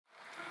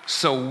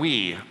So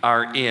we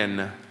are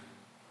in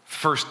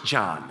 1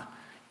 John.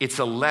 It's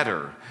a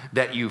letter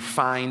that you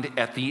find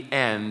at the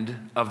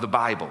end of the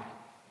Bible.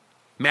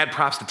 Mad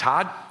props to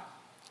Todd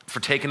for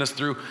taking us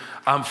through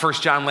 1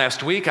 John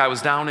last week. I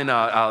was down in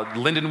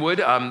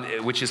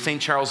Lindenwood, which is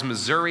St. Charles,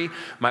 Missouri.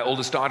 My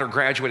oldest daughter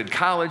graduated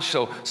college,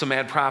 so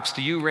mad props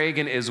to you,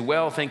 Reagan, as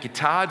well. Thank you,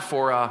 Todd,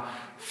 for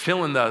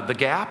filling the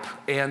gap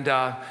and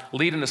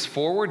leading us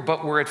forward.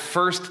 But we're at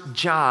 1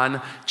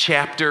 John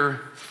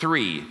chapter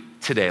 3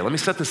 today. Let me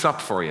set this up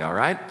for you, all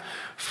right?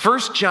 1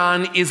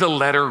 John is a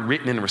letter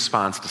written in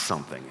response to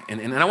something.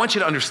 And I want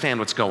you to understand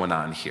what's going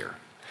on here.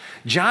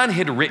 John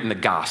had written a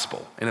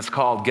gospel, and it's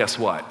called, guess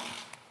what?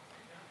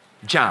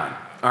 John,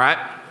 all right?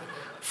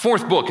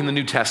 Fourth book in the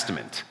New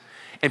Testament.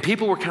 And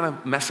people were kind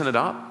of messing it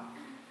up.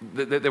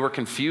 They were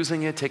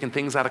confusing it, taking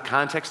things out of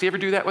context. Do you ever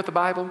do that with the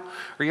Bible?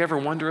 Or you ever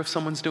wonder if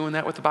someone's doing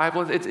that with the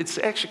Bible? It's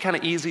actually kind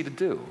of easy to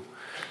do.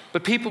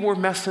 But people were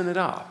messing it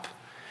up.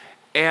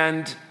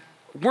 And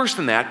worse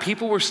than that,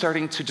 people were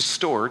starting to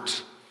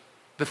distort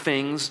the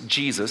things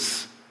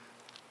Jesus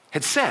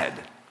had said.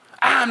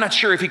 I'm not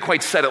sure if he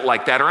quite said it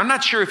like that, or I'm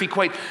not sure if he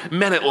quite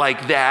meant it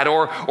like that,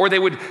 or they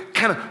would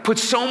kind of put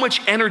so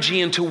much energy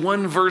into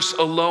one verse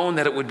alone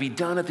that it would be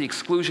done at the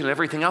exclusion of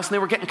everything else, and they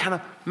were getting kind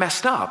of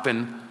messed up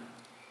and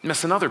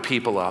messing other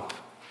people up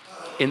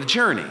in the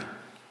journey.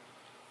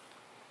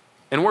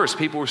 And worse,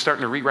 people were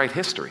starting to rewrite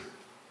history.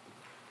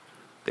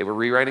 They were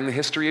rewriting the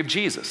history of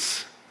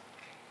Jesus.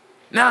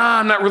 Nah,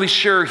 I'm not really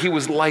sure he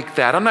was like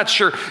that. I'm not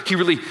sure he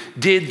really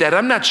did that.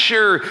 I'm not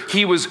sure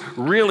he was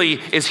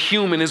really as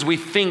human as we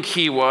think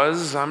he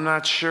was. I'm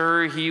not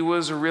sure he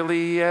was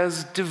really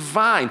as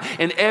divine,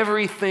 and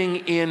everything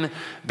in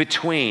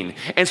between.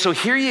 And so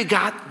here you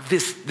got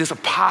this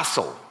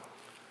apostle.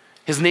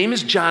 His name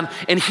is John,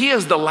 and he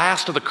is the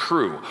last of the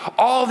crew.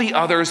 All the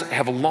others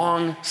have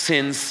long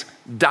since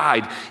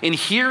died. And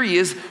here he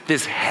is,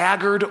 this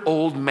haggard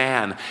old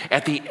man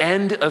at the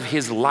end of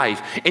his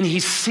life, and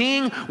he's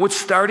seeing what's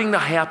starting to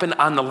happen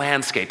on the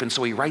landscape. And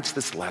so he writes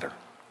this letter.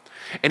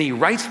 And he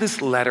writes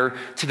this letter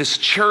to this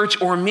church,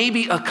 or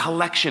maybe a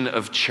collection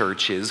of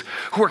churches,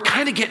 who are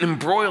kind of getting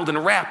embroiled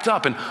and wrapped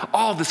up in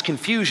all this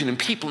confusion and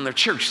people in their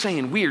church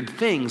saying weird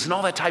things and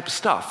all that type of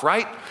stuff,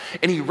 right?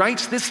 And he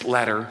writes this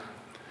letter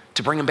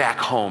to bring them back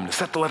home, to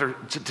set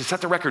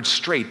the record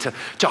straight,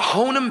 to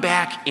hone them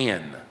back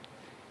in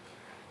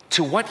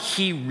to what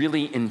he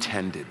really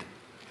intended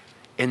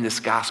in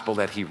this gospel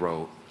that he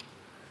wrote,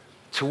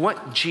 to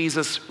what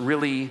Jesus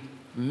really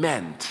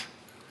meant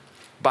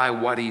by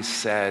what he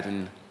said,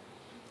 and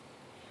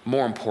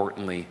more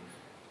importantly,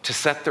 to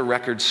set the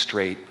record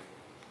straight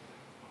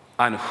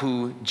on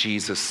who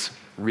Jesus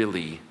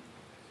really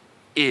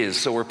is.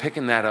 So we're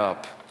picking that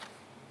up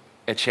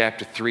at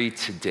chapter 3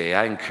 today.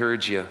 I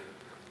encourage you,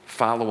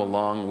 follow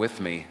along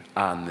with me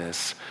on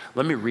this.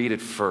 Let me read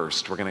it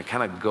first. We're going to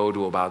kind of go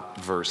to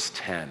about verse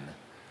 10.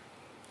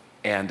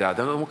 And then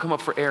we'll come up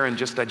for air and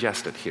just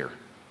digest it here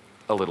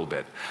a little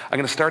bit. I'm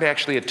going to start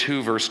actually at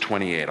 2 verse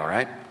 28, all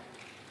right?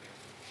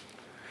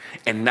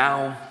 And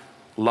now,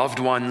 loved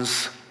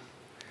ones,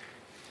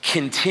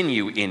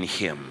 continue in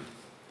him,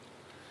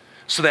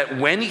 so that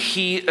when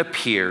he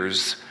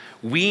appears,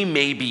 we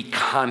may be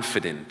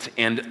confident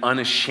and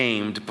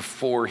unashamed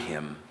before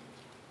him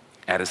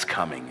at his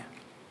coming.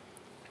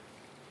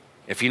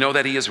 If you know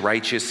that he is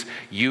righteous,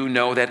 you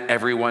know that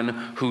everyone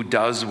who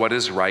does what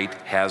is right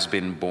has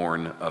been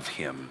born of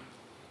him.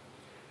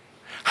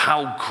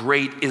 How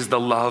great is the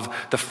love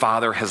the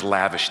Father has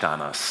lavished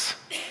on us,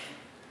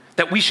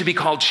 that we should be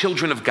called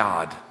children of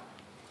God.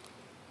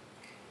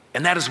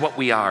 And that is what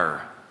we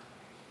are.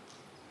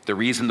 The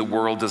reason the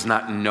world does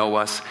not know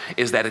us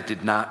is that it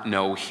did not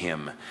know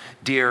him.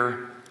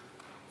 Dear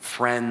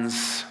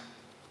friends,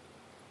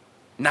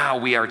 now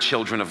we are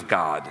children of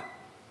God.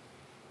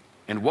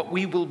 And what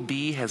we will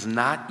be has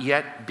not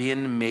yet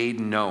been made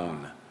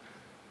known.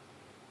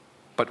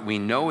 But we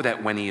know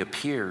that when he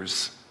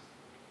appears,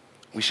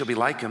 we shall be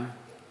like him,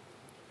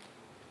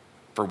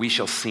 for we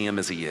shall see him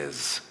as he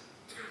is.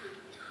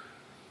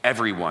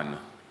 Everyone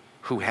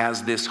who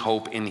has this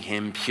hope in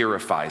him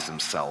purifies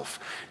himself,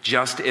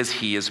 just as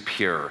he is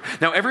pure.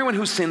 Now, everyone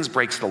who sins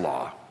breaks the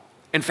law.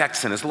 In fact,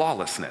 sin is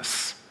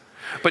lawlessness.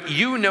 But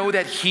you know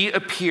that he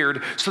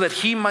appeared so that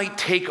he might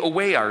take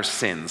away our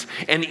sins,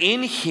 and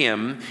in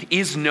him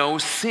is no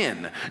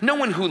sin. No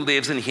one who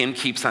lives in him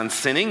keeps on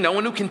sinning. No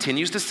one who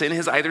continues to sin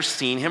has either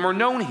seen him or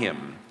known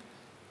him.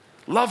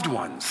 Loved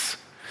ones,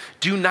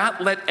 do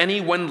not let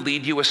anyone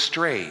lead you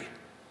astray.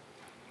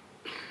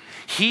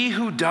 He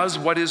who does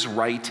what is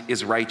right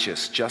is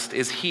righteous, just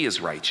as he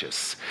is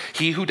righteous.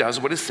 He who does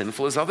what is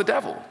sinful is of the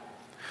devil,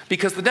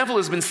 because the devil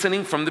has been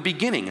sinning from the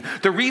beginning.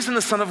 The reason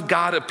the Son of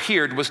God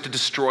appeared was to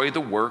destroy the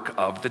work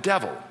of the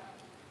devil.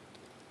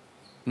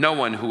 No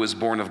one who is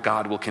born of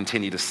God will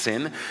continue to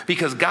sin,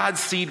 because God's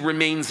seed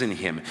remains in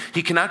him.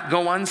 He cannot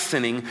go on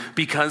sinning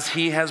because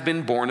he has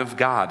been born of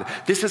God.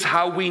 This is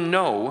how we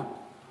know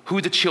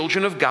who the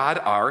children of God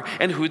are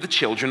and who the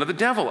children of the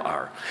devil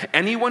are.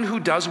 Anyone who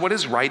does what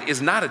is right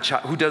is not a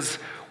child who does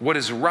what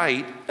is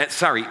right.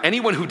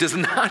 Anyone who does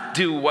not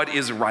do what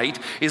is right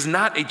is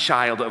not a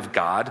child of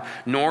God,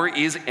 nor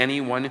is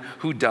anyone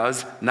who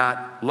does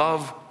not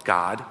love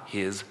God,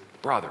 his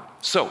brother.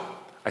 So,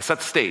 I set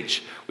the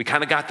stage. We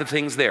kind of got the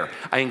things there.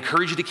 I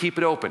encourage you to keep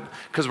it open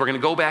because we're going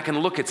to go back and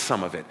look at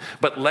some of it.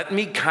 But let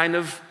me kind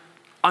of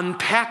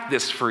unpack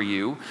this for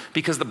you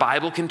because the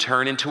Bible can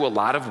turn into a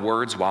lot of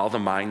words while the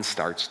mind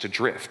starts to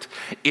drift.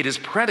 It is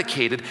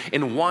predicated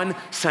in one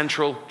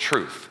central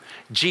truth.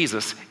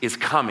 Jesus is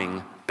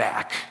coming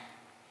back.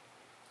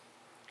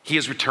 He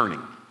is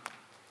returning.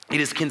 It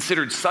is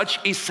considered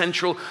such a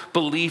central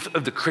belief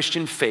of the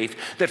Christian faith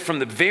that from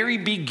the very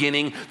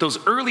beginning,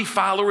 those early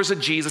followers of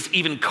Jesus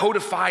even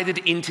codified it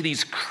into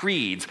these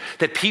creeds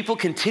that people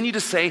continue to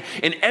say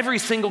in every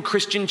single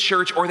Christian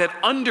church or that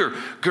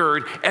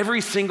undergird every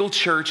single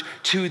church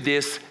to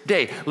this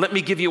day. Let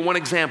me give you one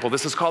example.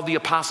 This is called the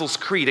Apostles'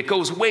 Creed. It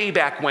goes way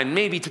back when,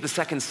 maybe to the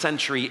 2nd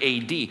century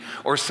AD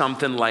or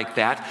something like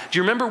that. Do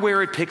you remember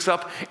where it picks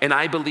up? And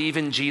I believe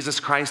in Jesus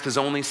Christ, his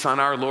only Son,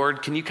 our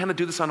Lord. Can you kind of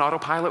do this on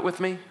autopilot with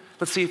me?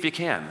 Let's see if you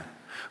can.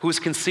 Who was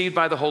conceived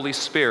by the Holy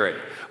Spirit,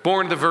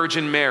 born of the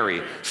Virgin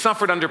Mary,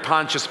 suffered under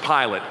Pontius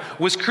Pilate,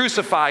 was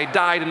crucified,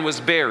 died, and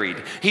was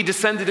buried. He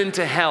descended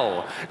into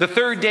hell. The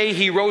third day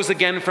he rose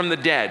again from the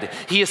dead.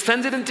 He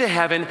ascended into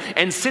heaven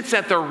and sits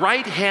at the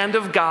right hand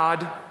of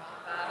God.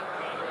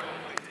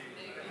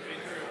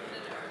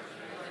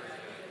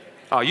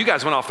 Oh, you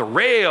guys went off the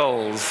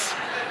rails.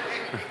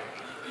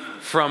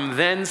 From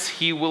thence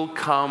he will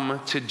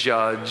come to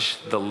judge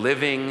the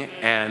living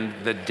and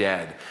the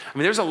dead. I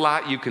mean, there's a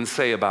lot you can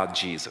say about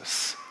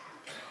Jesus.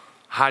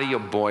 How do you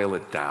boil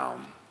it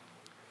down?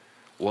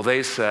 Well,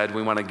 they said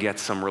we want to get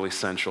some really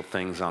central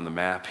things on the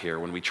map here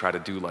when we try to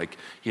do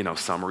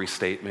summary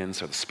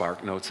statements or the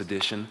Spark Notes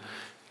edition.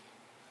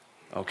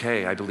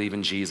 Okay, I believe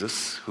in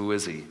Jesus. Who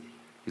is he?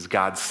 He's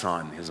God's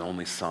Son, his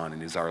only Son,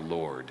 and he's our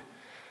Lord.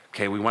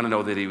 Okay, we want to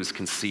know that he was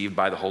conceived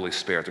by the Holy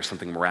Spirit. There's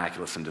something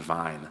miraculous and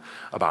divine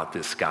about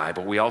this guy.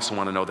 But we also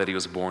want to know that he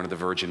was born of the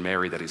Virgin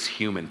Mary, that he's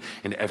human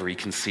in every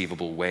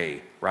conceivable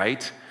way,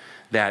 right?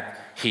 That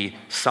he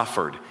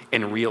suffered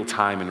in real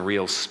time and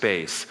real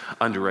space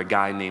under a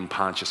guy named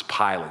Pontius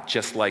Pilate,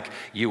 just like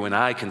you and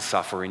I can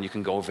suffer, and you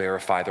can go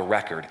verify the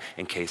record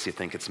in case you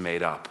think it's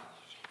made up.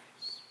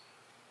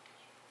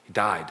 He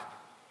died.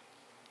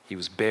 He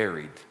was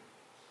buried.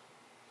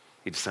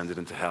 He descended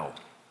into hell.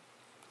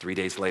 3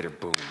 days later,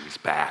 boom, he's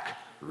back,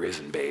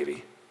 risen,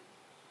 baby,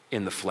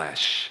 in the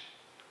flesh.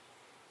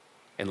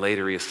 And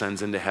later he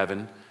ascends into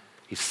heaven.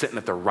 He's sitting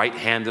at the right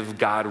hand of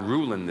God,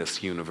 ruling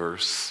this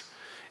universe.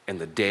 And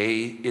the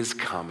day is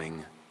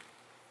coming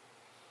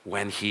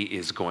when he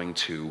is going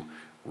to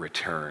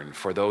return.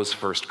 For those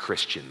first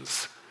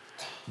Christians,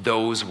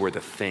 those were the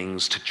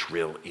things to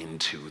drill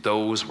into.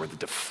 Those were the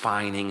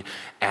defining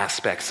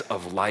aspects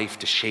of life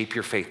to shape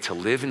your faith, to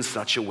live in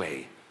such a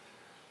way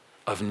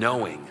of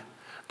knowing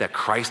that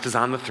Christ is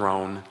on the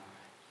throne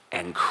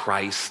and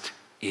Christ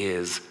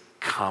is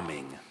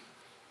coming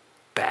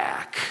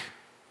back.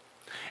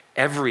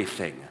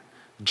 Everything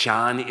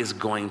John is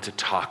going to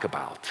talk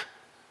about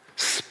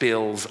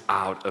spills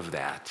out of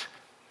that.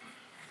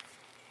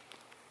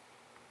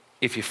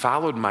 If you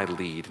followed my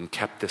lead and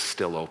kept this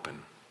still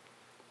open,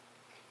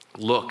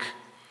 look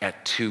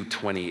at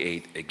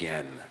 2:28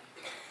 again.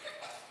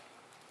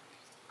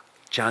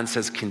 John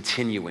says,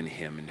 continue in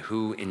him, and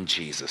who? In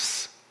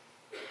Jesus.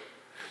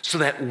 So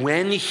that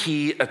when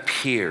he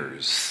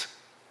appears,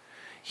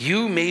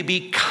 you may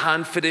be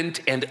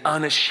confident and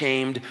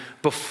unashamed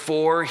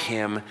before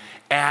him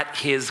at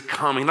his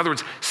coming. In other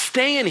words,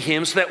 stay in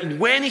him so that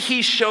when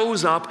he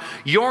shows up,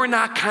 you're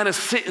not kind of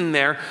sitting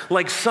there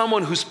like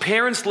someone whose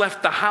parents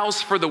left the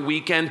house for the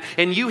weekend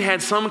and you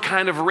had some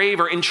kind of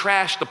raver and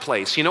trashed the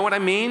place. You know what I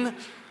mean?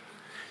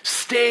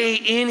 Stay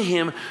in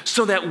him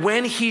so that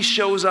when he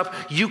shows up,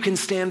 you can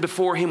stand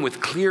before him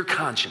with clear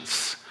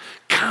conscience,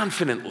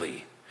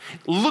 confidently,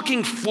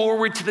 looking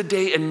forward to the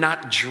day and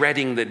not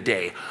dreading the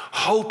day,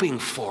 hoping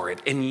for it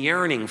and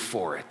yearning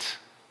for it.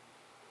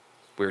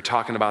 We were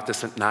talking about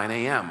this at 9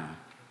 a.m.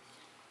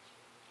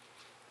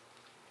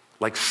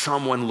 Like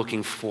someone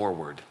looking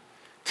forward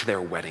to their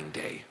wedding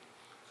day.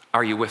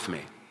 Are you with me?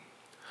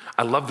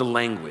 I love the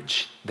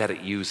language that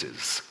it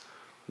uses.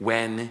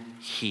 When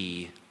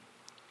he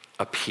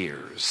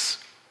appears.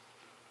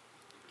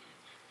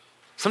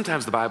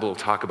 Sometimes the Bible will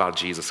talk about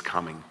Jesus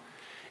coming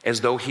as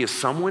though he is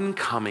someone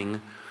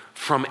coming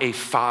from a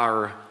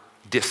far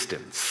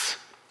distance.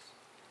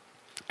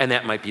 And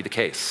that might be the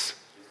case.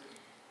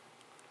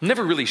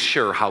 Never really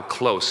sure how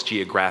close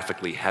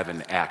geographically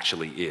heaven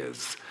actually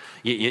is.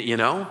 You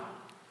know?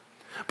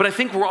 But I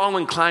think we're all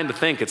inclined to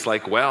think it's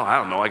like, well, I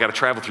don't know, I got to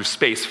travel through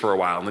space for a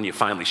while and then you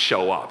finally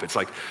show up. It's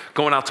like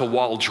going out to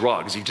Wall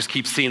Drugs. You just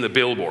keep seeing the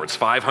billboards,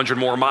 500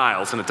 more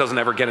miles, and it doesn't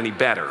ever get any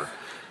better.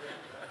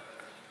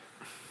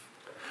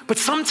 But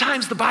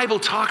sometimes the Bible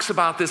talks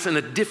about this in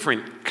a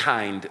different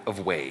kind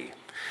of way.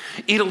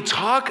 It'll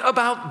talk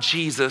about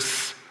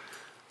Jesus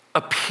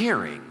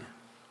appearing.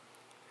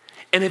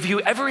 And have you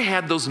ever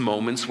had those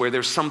moments where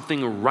there's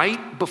something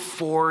right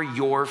before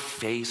your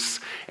face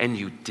and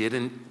you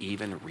didn't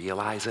even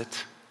realize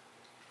it?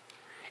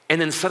 And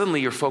then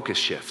suddenly your focus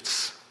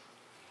shifts.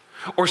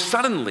 Or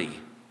suddenly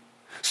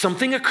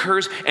something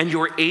occurs and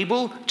you're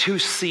able to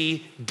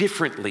see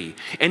differently.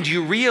 And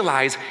you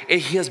realize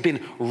he has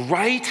been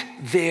right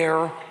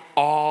there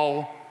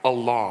all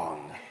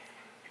along.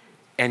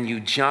 And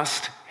you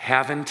just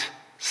haven't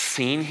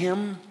seen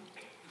him.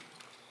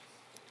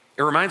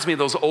 It reminds me of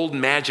those old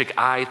magic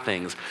eye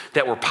things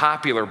that were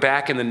popular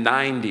back in the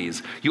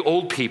 90s. You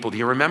old people, do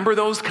you remember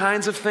those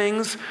kinds of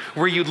things?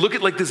 Where you'd look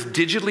at like this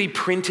digitally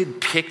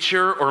printed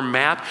picture or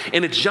map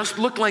and it just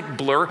looked like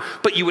blur,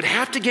 but you would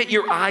have to get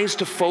your eyes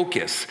to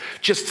focus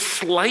just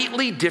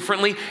slightly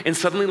differently and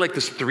suddenly like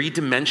this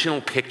three-dimensional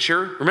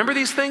picture. Remember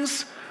these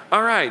things?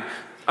 All right.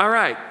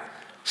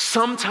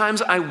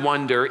 Sometimes I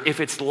wonder if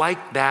it's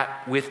like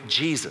that with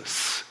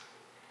Jesus.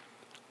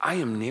 I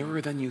am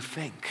nearer than you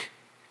think.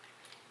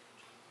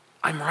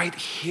 I'm right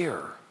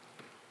here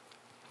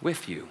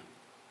with you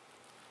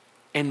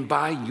and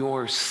by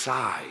your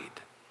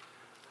side.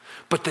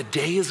 But the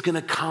day is going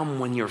to come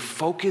when your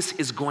focus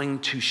is going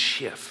to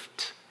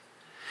shift.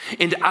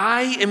 And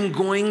I am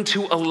going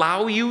to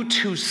allow you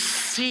to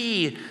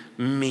see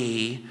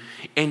me,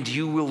 and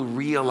you will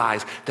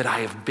realize that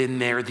I have been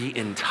there the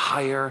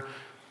entire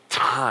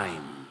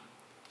time.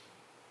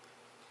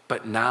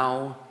 But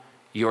now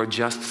you're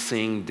just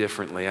seeing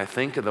differently. I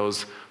think of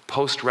those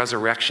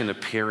post-resurrection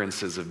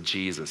appearances of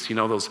Jesus. You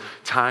know, those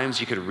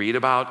times you could read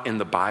about in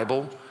the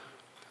Bible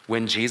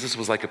when Jesus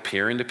was like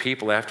appearing to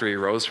people after he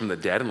rose from the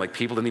dead and like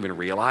people didn't even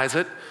realize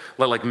it.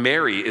 Like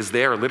Mary is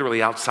there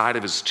literally outside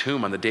of his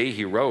tomb on the day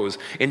he rose,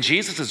 and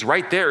Jesus is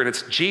right there, and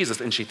it's Jesus,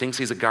 and she thinks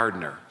he's a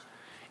gardener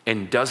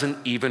and doesn't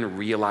even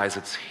realize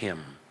it's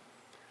him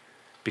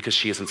because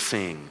she isn't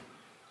seeing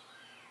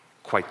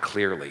quite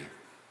clearly.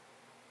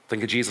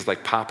 Think of Jesus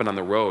like popping on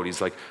the road.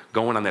 He's like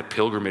going on that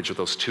pilgrimage with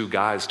those two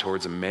guys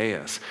towards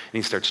Emmaus. And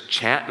he starts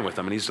chatting with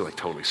them and he's like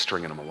totally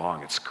stringing them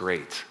along. It's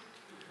great.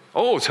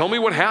 Oh, tell me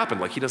what happened.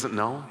 Like he doesn't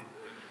know.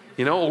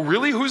 You know, oh,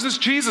 really? Who's this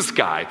Jesus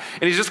guy?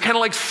 And he's just kind of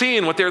like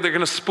seeing what they're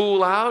going to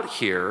spool out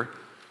here.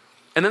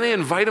 And then they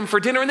invite him for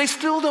dinner and they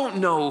still don't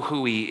know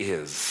who he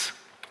is.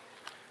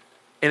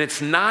 And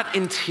it's not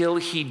until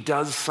he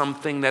does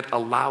something that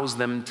allows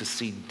them to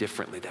see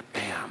differently that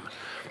bam,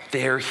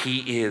 there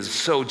he is.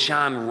 So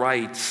John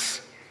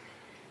writes,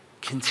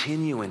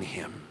 continue in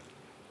him.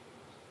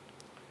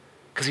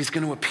 Because he's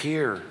going to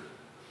appear.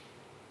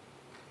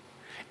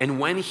 And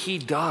when he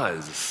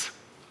does,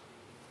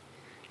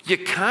 you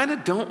kind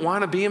of don't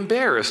want to be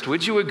embarrassed.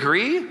 Would you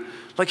agree?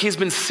 Like he's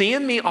been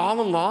seeing me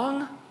all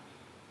along?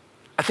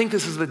 I think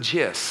this is the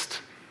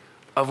gist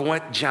of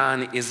what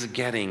John is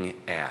getting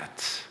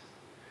at.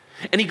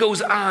 And he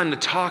goes on to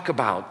talk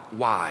about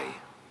why.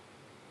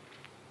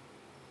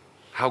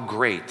 How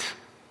great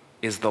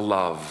is the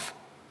love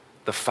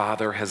the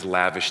Father has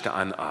lavished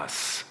on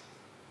us,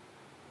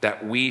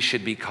 that we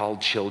should be called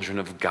children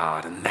of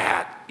God, and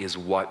that is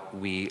what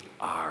we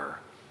are.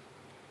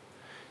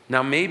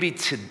 Now, maybe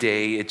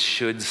today it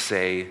should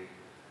say,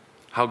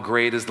 how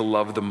great is the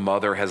love the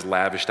Mother has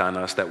lavished on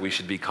us that we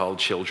should be called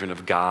children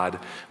of God.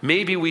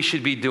 Maybe we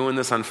should be doing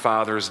this on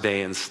Father's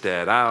Day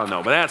instead. I don't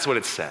know, but that's what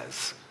it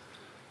says.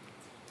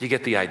 You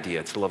get the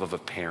idea. It's the love of a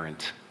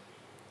parent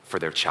for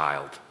their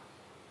child.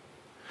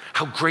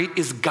 How great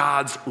is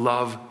God's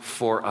love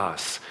for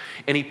us?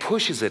 And he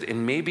pushes it,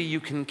 and maybe you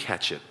can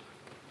catch it.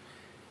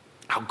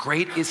 How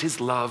great is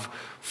his love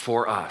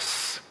for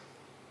us?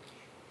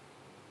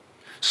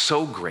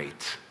 So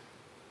great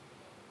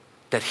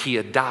that he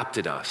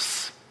adopted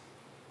us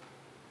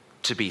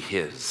to be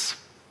his.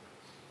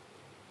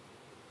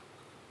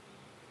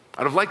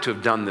 I'd have liked to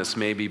have done this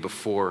maybe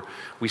before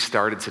we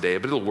started today,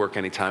 but it'll work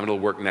anytime. It'll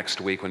work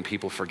next week when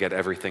people forget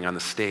everything on the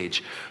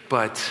stage.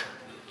 But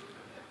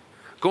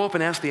go up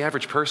and ask the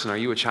average person, are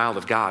you a child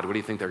of God? What do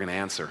you think they're going to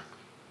answer?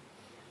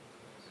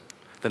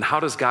 Then how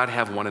does God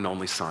have one and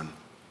only Son?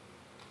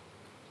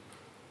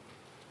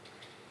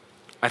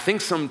 I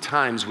think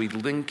sometimes we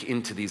link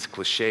into these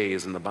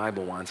cliches and the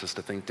Bible wants us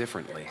to think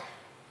differently.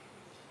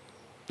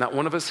 Not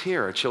one of us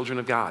here are children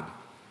of God.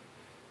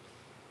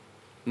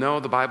 No,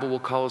 the Bible will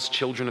call us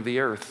children of the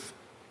earth,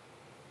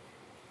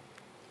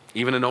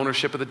 even in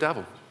ownership of the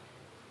devil.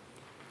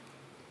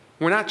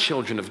 We're not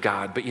children of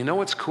God, but you know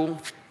what's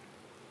cool?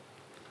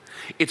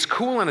 It's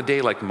cool on a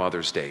day like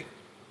Mother's Day.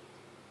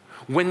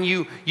 When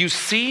you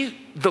see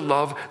the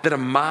love that a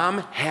mom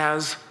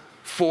has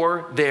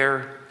for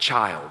their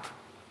child.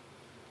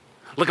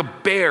 Like a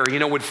bear,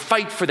 would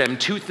fight for them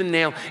tooth and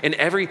nail in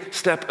every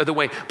step of the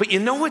way. But you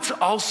know what's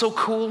also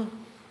cool?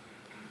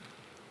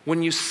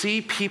 When you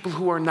see people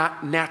who are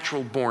not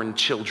natural born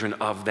children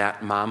of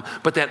that mom,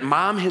 but that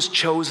mom has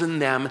chosen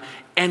them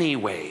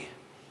anyway.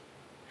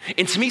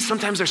 And to me,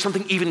 sometimes there's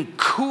something even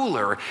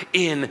cooler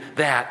in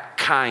that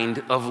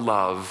kind of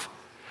love,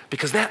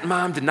 because that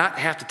mom did not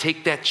have to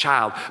take that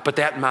child, but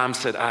that mom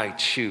said, I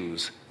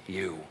choose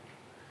you.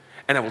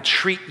 and I will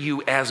treat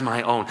you as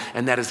my own.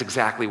 And that is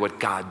exactly what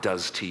God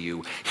does to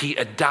you. He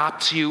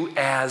adopts you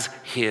as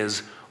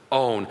his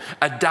own,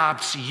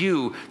 adopts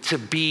you to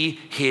be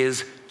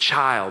his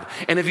child.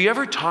 And have you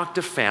ever talked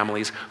to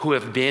families who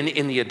have been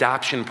in the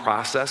adoption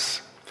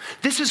process?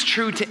 This is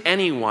true to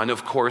anyone,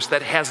 of course,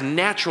 that has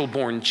natural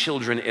born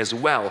children as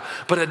well.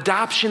 But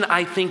adoption,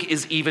 I think,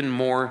 is even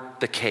more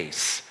the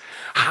case.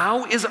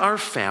 How is our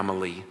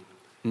family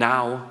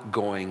now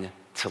going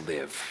to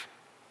live?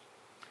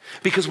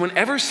 Because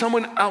whenever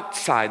someone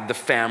outside the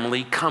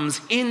family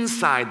comes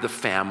inside the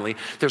family,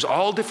 there's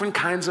all different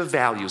kinds of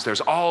values. There's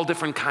all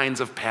different kinds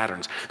of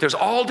patterns. There's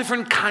all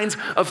different kinds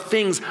of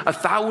things,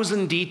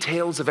 1,000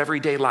 details of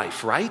everyday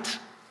life, right?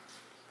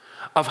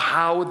 Of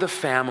how the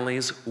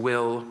families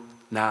will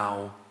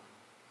now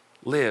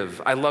live.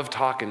 I love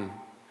talking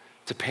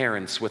to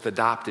parents with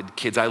adopted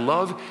kids. I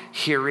love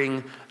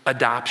hearing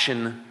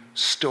adoption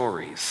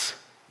stories.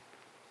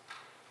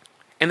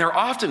 And they're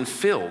often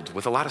filled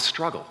with a lot of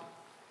struggle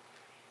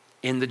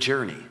in the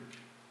journey.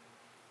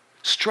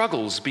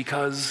 Struggles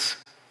because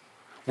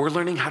we're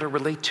learning how to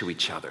relate to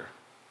each other.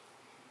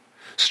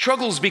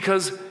 Struggles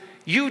because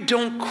you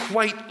don't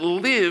quite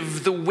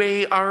live the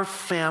way our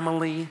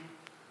family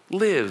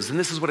lives. And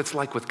this is what it's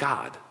like with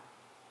God.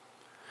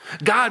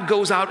 God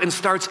goes out and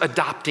starts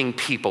adopting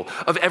people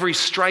of every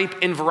stripe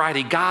and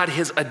variety. God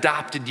has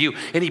adopted you,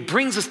 and he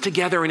brings us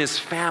together in his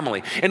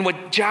family. And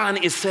what John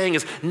is saying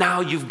is,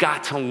 now you've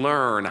got to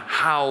learn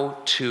how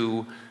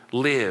to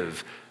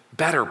live.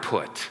 Better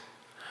put,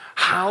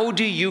 how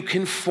do you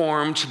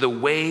conform to the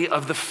way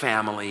of the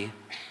family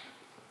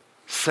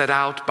set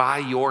out by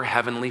your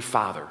heavenly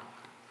Father,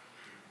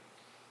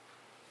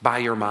 by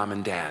your mom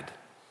and dad?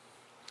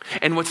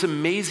 And what's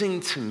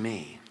amazing to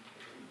me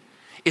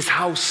is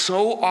how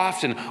so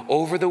often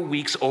over the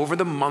weeks, over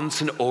the months,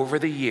 and over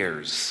the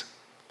years,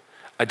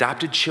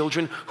 adopted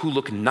children who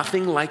look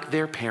nothing like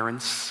their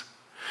parents,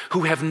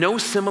 who have no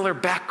similar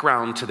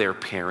background to their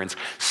parents,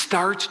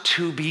 start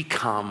to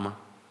become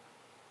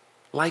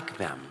like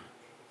them.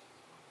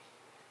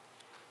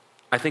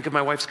 I think of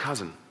my wife's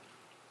cousin,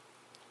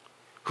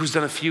 who's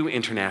done a few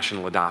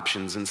international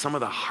adoptions and some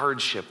of the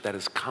hardship that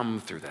has come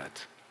through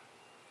that.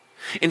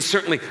 And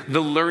certainly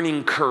the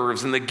learning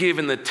curves and the give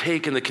and the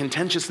take and the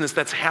contentiousness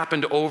that's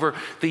happened over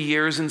the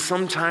years. And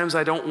sometimes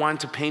I don't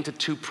want to paint it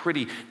too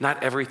pretty,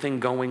 not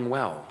everything going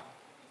well.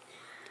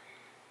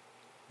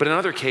 But in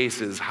other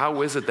cases,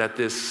 how is it that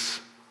this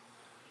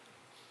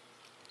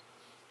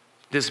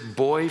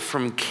boy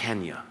from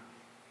Kenya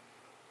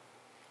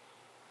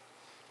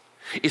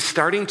is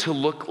starting to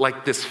look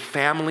like this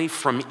family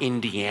from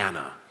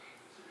Indiana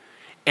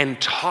and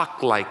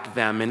talk like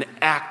them and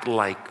act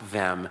like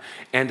them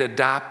and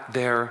adopt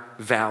their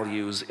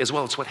values as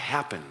well? It's what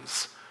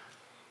happens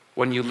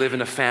when you live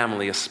in a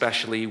family,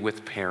 especially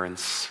with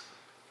parents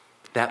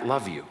that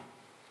love you.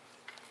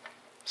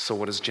 So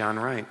what does John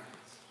write?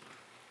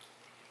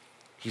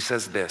 He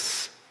says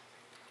this: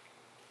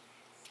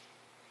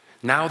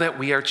 now that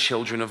we are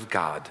children of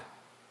God,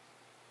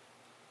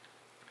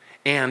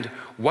 and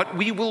what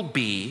we will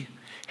be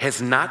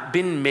has not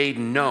been made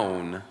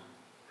known,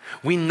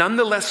 we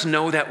nonetheless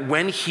know that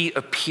when he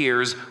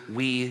appears,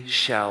 we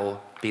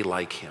shall be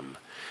like him.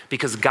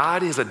 Because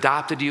God has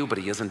adopted you, but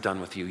he isn't done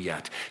with you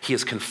yet. He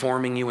is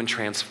conforming you and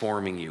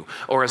transforming you.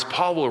 Or as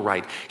Paul will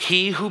write,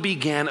 he who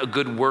began a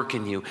good work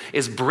in you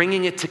is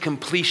bringing it to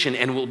completion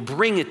and will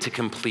bring it to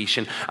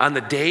completion on the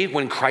day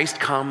when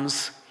Christ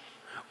comes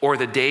or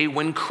the day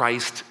when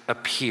Christ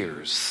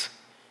appears.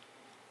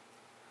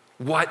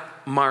 What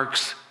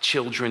marks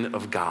children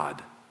of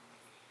God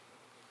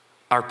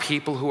are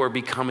people who are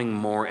becoming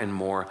more and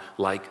more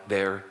like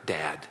their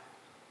dad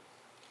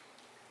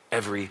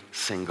every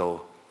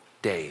single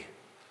day.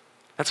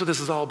 That's what this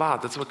is all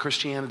about. That's what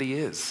Christianity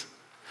is.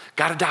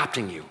 God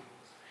adopting you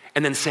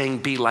and then saying,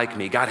 be like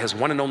me. God has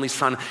one and only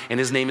Son, and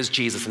his name is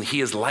Jesus, and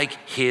he is like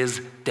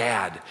his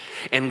dad.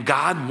 And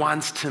God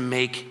wants to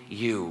make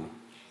you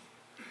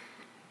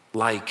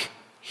like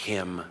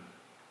him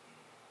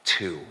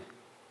too.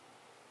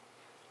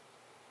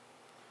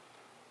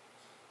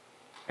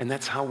 And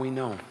that's how we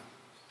know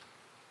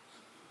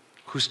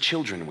whose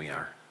children we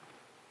are.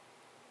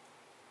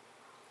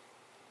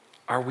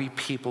 Are we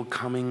people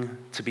coming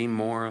to be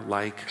more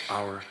like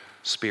our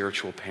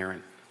spiritual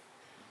parent?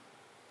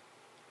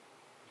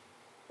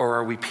 Or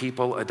are we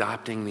people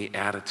adopting the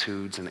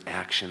attitudes and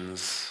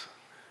actions,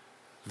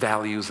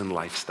 values and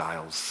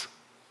lifestyles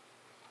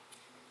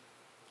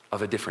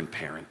of a different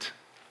parent?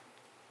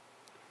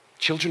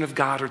 Children of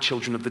God or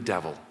children of the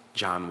devil,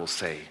 John will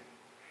say.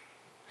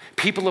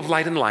 People of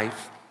light and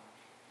life,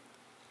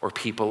 or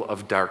people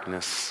of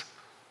darkness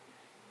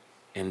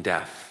and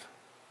death.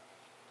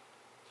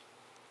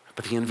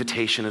 But the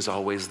invitation is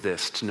always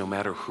this, to no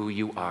matter who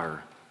you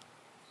are,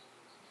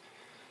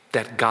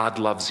 that God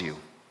loves you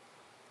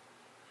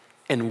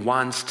and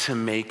wants to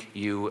make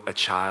you a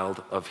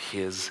child of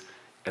his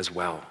as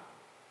well.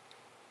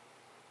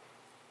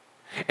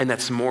 And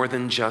that's more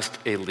than just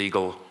a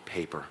legal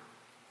paper.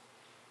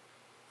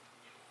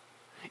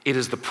 It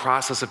is the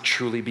process of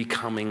truly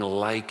becoming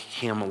like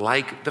him,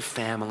 like the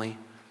family,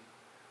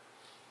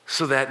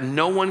 so that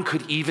no one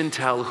could even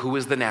tell who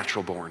is the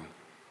natural born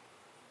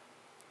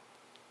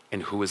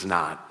and who is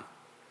not.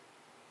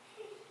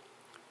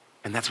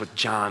 And that's what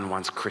John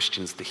wants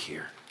Christians to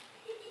hear.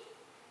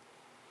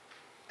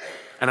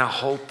 And I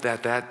hope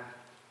that that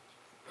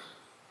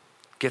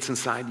gets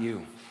inside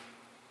you,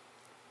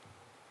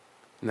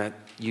 and that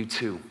you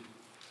too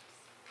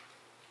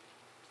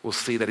will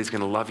see that he's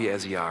going to love you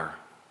as you are,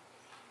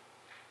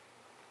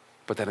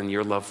 but that in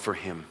your love for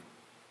him,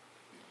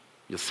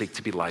 you'll seek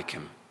to be like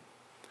him.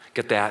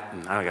 Get that,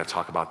 and I don't got to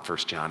talk about 1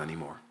 John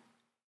anymore.